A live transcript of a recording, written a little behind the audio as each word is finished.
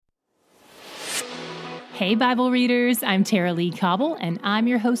Hey, Bible readers, I'm Tara Lee Cobble, and I'm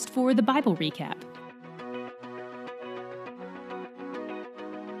your host for the Bible Recap.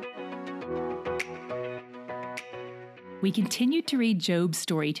 We continue to read Job's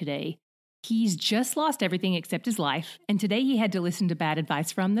story today. He's just lost everything except his life, and today he had to listen to bad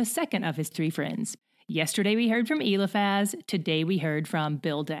advice from the second of his three friends. Yesterday we heard from Eliphaz, today we heard from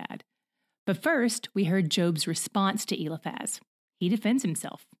Bildad. But first, we heard Job's response to Eliphaz. He defends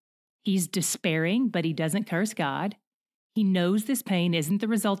himself. He's despairing, but he doesn't curse God. He knows this pain isn't the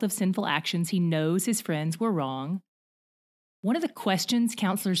result of sinful actions. He knows his friends were wrong. One of the questions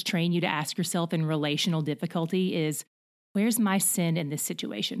counselors train you to ask yourself in relational difficulty is, where's my sin in this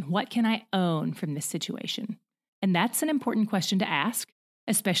situation? What can I own from this situation? And that's an important question to ask,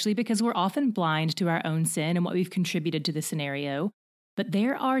 especially because we're often blind to our own sin and what we've contributed to the scenario. But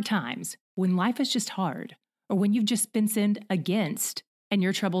there are times when life is just hard, or when you've just been sinned against, and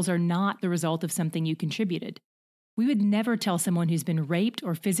your troubles are not the result of something you contributed. We would never tell someone who's been raped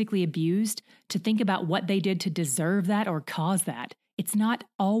or physically abused to think about what they did to deserve that or cause that. It's not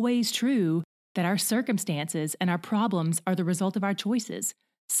always true that our circumstances and our problems are the result of our choices.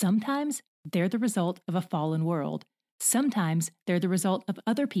 Sometimes they're the result of a fallen world. Sometimes they're the result of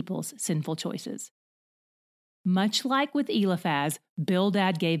other people's sinful choices. Much like with Eliphaz,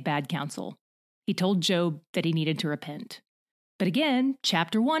 Bildad gave bad counsel. He told Job that he needed to repent. But again,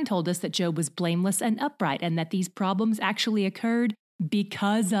 chapter 1 told us that Job was blameless and upright, and that these problems actually occurred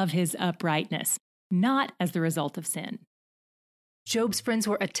because of his uprightness, not as the result of sin. Job's friends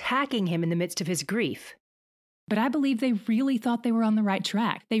were attacking him in the midst of his grief. But I believe they really thought they were on the right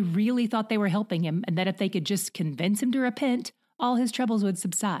track. They really thought they were helping him, and that if they could just convince him to repent, all his troubles would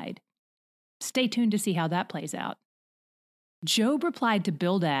subside. Stay tuned to see how that plays out. Job replied to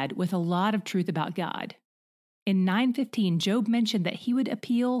Bildad with a lot of truth about God. In 9:15, Job mentioned that he would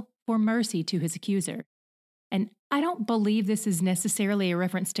appeal for mercy to his accuser. And I don't believe this is necessarily a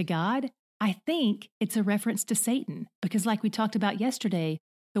reference to God. I think it's a reference to Satan, because like we talked about yesterday,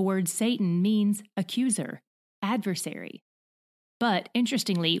 the word Satan means accuser, adversary. But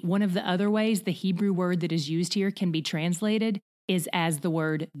interestingly, one of the other ways the Hebrew word that is used here can be translated is as the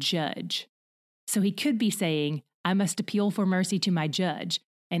word judge. So he could be saying, I must appeal for mercy to my judge.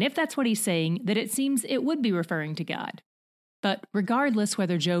 And if that's what he's saying, then it seems it would be referring to God. But regardless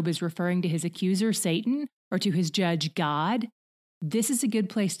whether Job is referring to his accuser, Satan, or to his judge, God, this is a good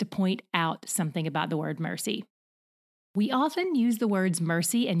place to point out something about the word mercy. We often use the words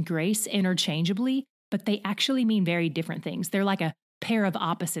mercy and grace interchangeably, but they actually mean very different things. They're like a pair of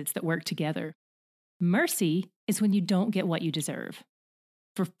opposites that work together. Mercy is when you don't get what you deserve.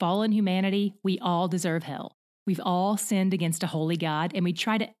 For fallen humanity, we all deserve hell. We've all sinned against a holy God, and we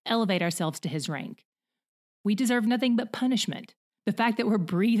try to elevate ourselves to his rank. We deserve nothing but punishment. The fact that we're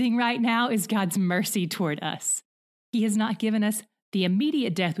breathing right now is God's mercy toward us. He has not given us the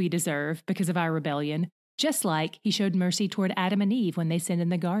immediate death we deserve because of our rebellion, just like he showed mercy toward Adam and Eve when they sinned in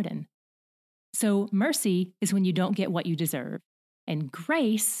the garden. So mercy is when you don't get what you deserve, and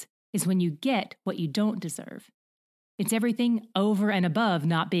grace is when you get what you don't deserve. It's everything over and above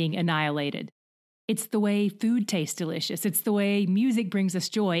not being annihilated. It's the way food tastes delicious. It's the way music brings us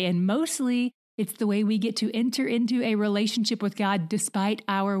joy. And mostly, it's the way we get to enter into a relationship with God despite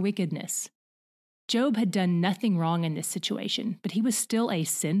our wickedness. Job had done nothing wrong in this situation, but he was still a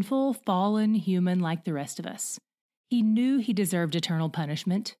sinful, fallen human like the rest of us. He knew he deserved eternal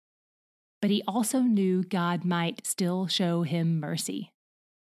punishment, but he also knew God might still show him mercy.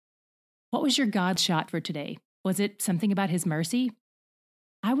 What was your God shot for today? Was it something about his mercy?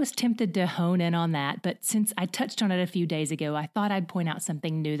 I was tempted to hone in on that, but since I touched on it a few days ago, I thought I'd point out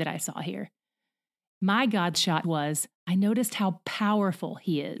something new that I saw here. My God shot was, I noticed how powerful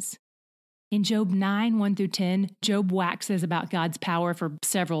he is. In Job 9, 1-10, Job waxes about God's power for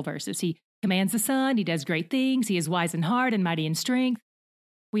several verses. He commands the sun, he does great things, he is wise in heart and mighty in strength.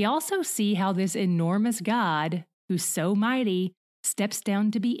 We also see how this enormous God, who's so mighty, steps down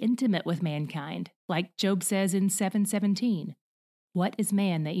to be intimate with mankind, like Job says in 7:17. What is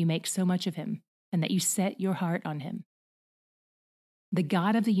man that you make so much of him, and that you set your heart on him? The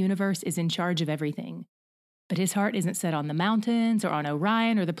God of the universe is in charge of everything, but his heart isn't set on the mountains or on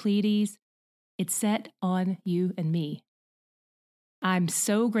Orion or the Pleiades. It's set on you and me. I'm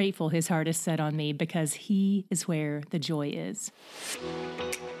so grateful his heart is set on me because he is where the joy is.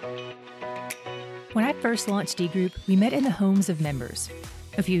 When I first launched D Group, we met in the homes of members.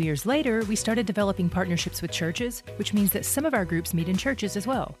 A few years later, we started developing partnerships with churches, which means that some of our groups meet in churches as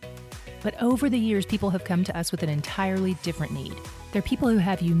well. But over the years, people have come to us with an entirely different need. They're people who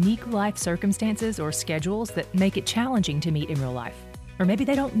have unique life circumstances or schedules that make it challenging to meet in real life. Or maybe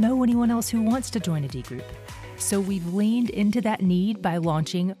they don't know anyone else who wants to join a D group. So we've leaned into that need by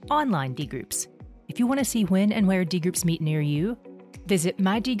launching online D groups. If you want to see when and where D groups meet near you, visit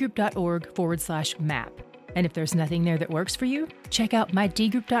mydgroup.org/map. And if there's nothing there that works for you, check out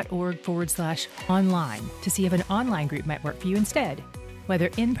mydgroup.org/online to see if an online group might work for you instead.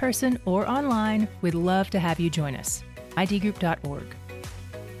 Whether in person or online, we'd love to have you join us. mydgroup.org.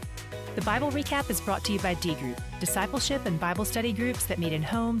 The Bible Recap is brought to you by D Group, discipleship and Bible study groups that meet in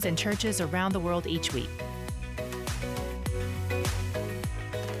homes and churches around the world each week.